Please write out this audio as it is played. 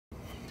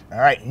All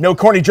right, no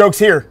corny jokes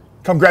here.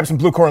 Come grab some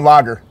blue corn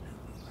lager.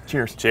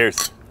 Cheers.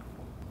 Cheers.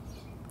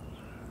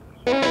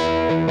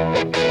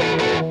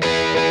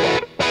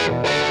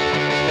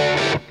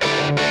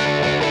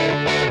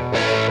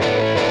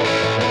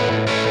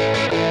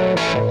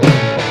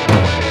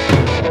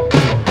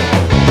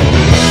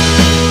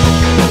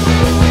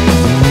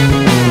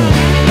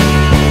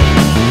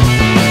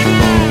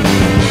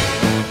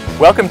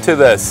 Welcome to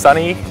the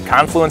sunny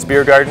Confluence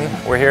Beer Garden.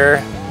 We're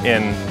here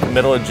in the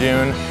middle of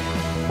June.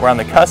 We're on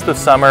the cusp of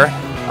summer.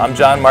 I'm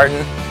John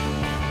Martin,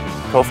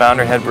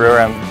 co-founder, head brewer.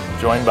 I'm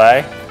joined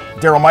by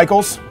Daryl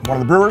Michaels, one of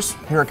the brewers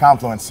here at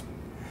Confluence.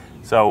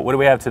 So what do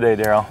we have today,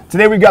 Daryl?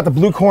 Today we've got the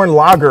blue corn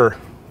lager.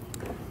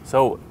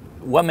 So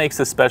what makes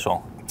this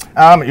special?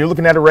 You're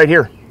looking at it right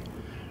here.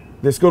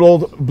 This good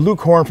old blue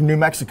corn from New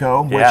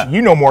Mexico, which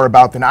you know more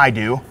about than I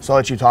do. So I'll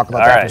let you talk about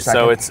that for a second.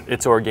 All right, so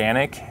it's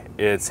organic,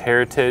 it's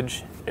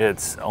heritage,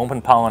 it's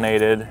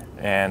open-pollinated,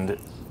 and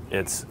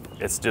it's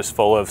just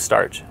full of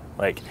starch.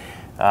 Like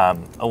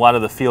a lot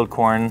of the field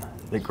corn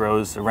that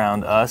grows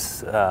around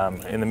us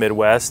in the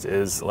Midwest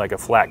is like a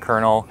flat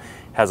kernel,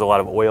 has a lot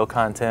of oil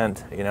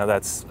content. You know,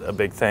 that's a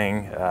big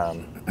thing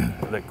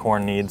that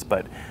corn needs,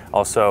 but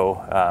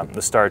also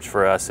the starch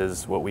for us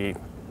is what we're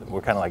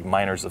kind of like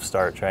miners of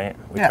starch, right?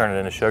 We turn it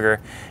into sugar,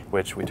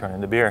 which we turn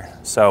into beer.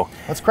 So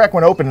let's crack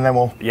one open and then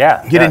we'll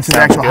get into the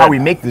actual how we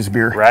make this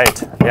beer.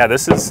 Right. Yeah,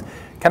 this is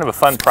kind of a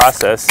fun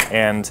process,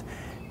 and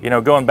you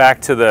know, going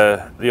back to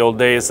the old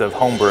days of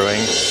home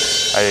brewing,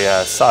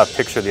 I saw a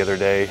picture the other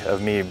day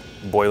of me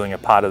boiling a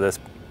pot of this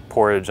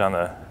porridge on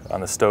the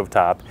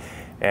stovetop,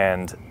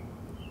 and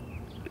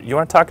you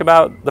want to talk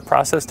about the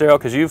process, Daryl?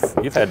 Because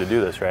you've had to do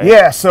this, right?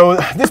 Yeah. So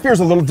this beer is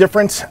a little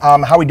different.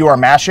 How we do our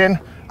mash in.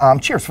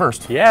 Cheers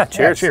first. Yeah.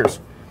 Cheers. Yeah, cheers.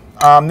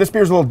 This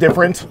beer is a little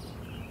different.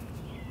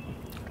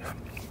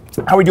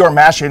 How we do our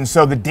mash in.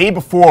 So the day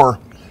before,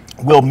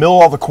 we'll mill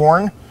all the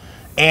corn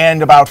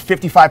and about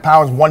 55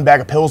 pounds, one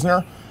bag of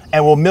pilsner,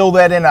 and we'll mill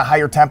that in at a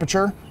higher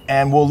temperature,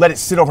 and we'll let it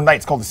sit overnight.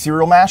 It's called the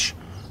cereal mash,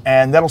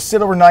 and that'll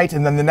sit overnight,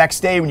 and then the next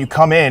day when you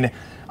come in,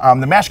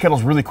 the mash kettle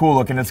is really cool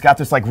looking. It's got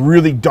this like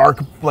really dark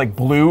like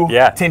blue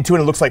tint to it.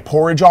 It looks like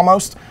porridge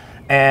almost,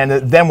 and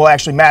then we'll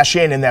actually mash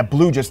in, and that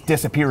blue just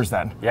disappears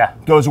then. Yeah.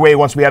 Goes away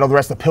once we add all the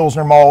rest of the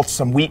pilsner malt,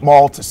 some wheat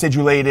malt,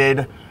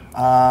 acidulated.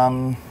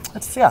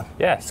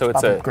 Yeah, so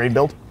it's a great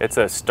build. It's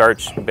a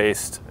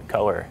starch-based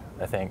color,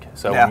 I think.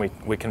 So when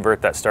we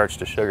convert that starch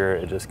to sugar,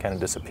 it just kind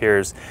of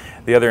disappears.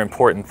 The other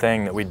important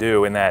thing that we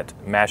do in that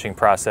mashing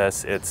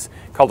process, it's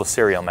called a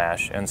cereal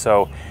mash. And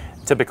so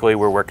typically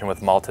we're working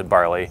with malted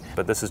barley,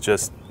 but this is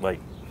just like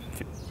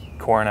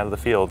corn out of the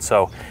field.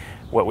 So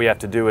what we have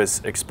to do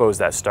is expose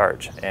that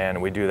starch,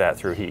 and we do that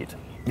through heat.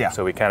 Yeah.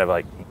 So we kind of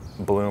like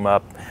bloom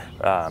up,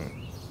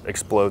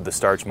 explode the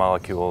starch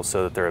molecules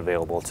so that they're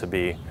available to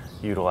be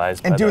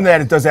utilized. And doing that,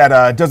 it does add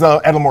a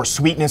little more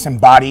sweetness and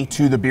body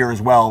to the beer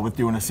as well with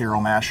doing a cereal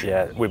mash.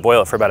 Yeah, we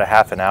boil it for about a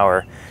half an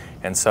hour.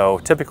 And so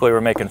typically we're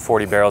making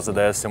 40 barrels of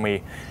this, and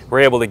we're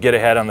able to get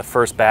ahead on the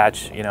first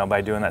batch, you know, by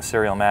doing that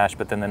cereal mash,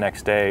 but then the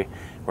next day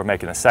we're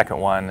making the second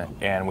one,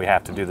 and we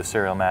have to do the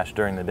cereal mash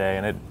during the day,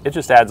 and it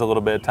just adds a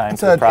little bit of time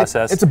to the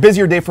process. It's a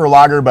busier day for a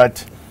lager,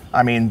 but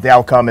I mean, the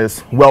outcome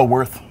is well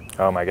worth.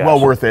 Oh my gosh. Well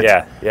worth it.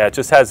 Yeah, it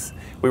just has,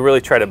 we really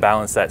try to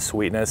balance that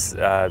sweetness,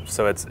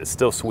 so it's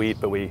still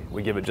sweet, but we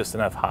give it just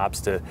enough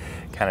hops to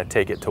kind of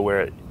take it to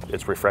where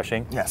it's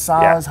refreshing. Yeah,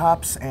 Saaz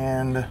hops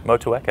and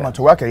Motueka.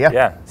 Motueka, yeah.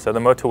 Yeah, so the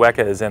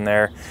Motueka is in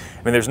there.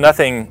 I mean, there's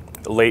nothing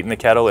late in the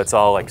kettle. It's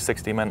all like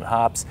 60-minute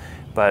hops,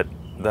 but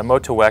the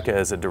Motueka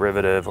is a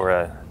derivative or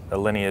a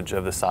lineage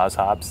of the Saaz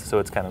hops, so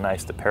it's kind of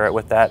nice to pair it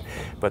with that.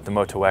 But the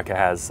Motueka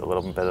has a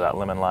little bit of that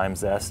lemon lime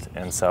zest,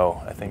 and so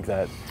I think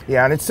that.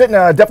 Yeah, and it's sitting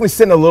definitely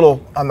sitting a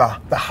little on the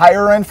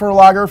higher end for a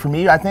lager for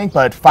me, I think,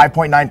 but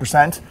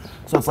 5.9%.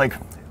 So it's like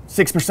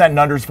 6% and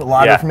unders for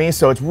lager for me.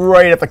 So it's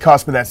right at the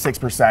cusp of that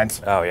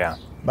 6%. Oh yeah.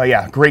 But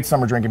yeah, great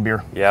summer drinking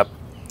beer. Yep.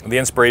 The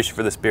inspiration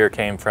for this beer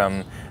came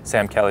from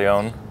Sam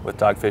Callione with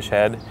Dogfish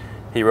Head.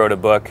 He wrote a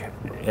book,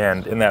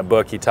 and in that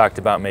book he talked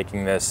about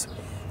making this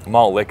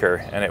malt liquor,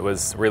 and it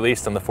was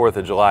released on the 4th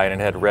of July,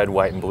 and it had red,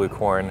 white, and blue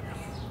corn,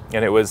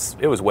 and it was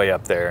way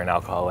up there in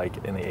alcohol,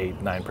 like in the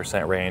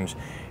 8-9% range.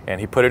 And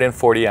he put it in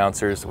 40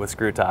 ounces with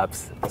screw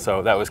tops.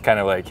 So that was kind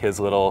of like his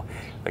little,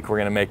 like, we're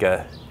gonna make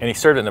and he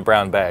served it in a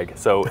brown bag.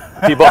 So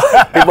people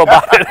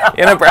bought it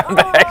in a brown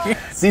bag.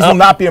 These will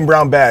not be in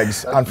brown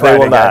bags on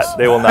Friday.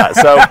 They will not.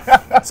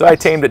 So I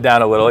tamed it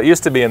down a little. It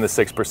used to be in the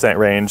 6%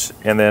 range,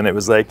 and then it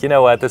was like, you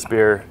know what, this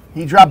beer.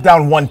 He dropped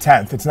down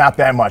 1/10. It's not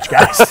that much,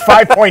 guys.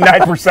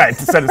 5.9%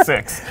 instead of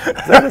 6. Is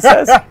that what it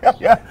says?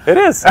 Yeah. It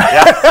is.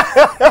 Yeah.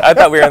 I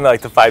thought we were in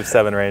like the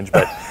 5-7 range,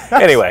 but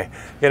anyway,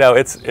 you know,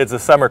 it's a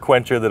summer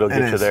quencher that'll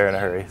get you there in a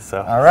hurry.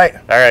 So. All right.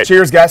 All right.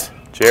 Cheers, guys.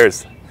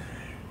 Cheers.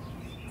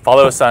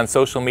 Follow us on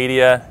social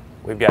media.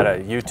 We've got a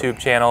YouTube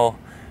channel,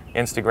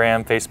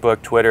 Instagram,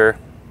 Facebook, Twitter.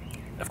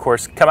 Of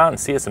course, come out and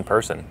see us in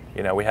person.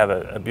 You know, we have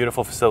a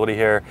beautiful facility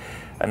here,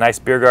 a nice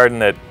beer garden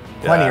that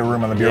plenty of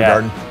room on the beer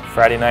garden.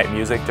 Friday night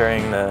music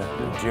during the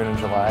June and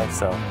July,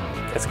 so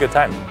it's a good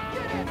time.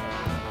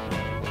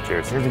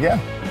 Cheers. Cheers again.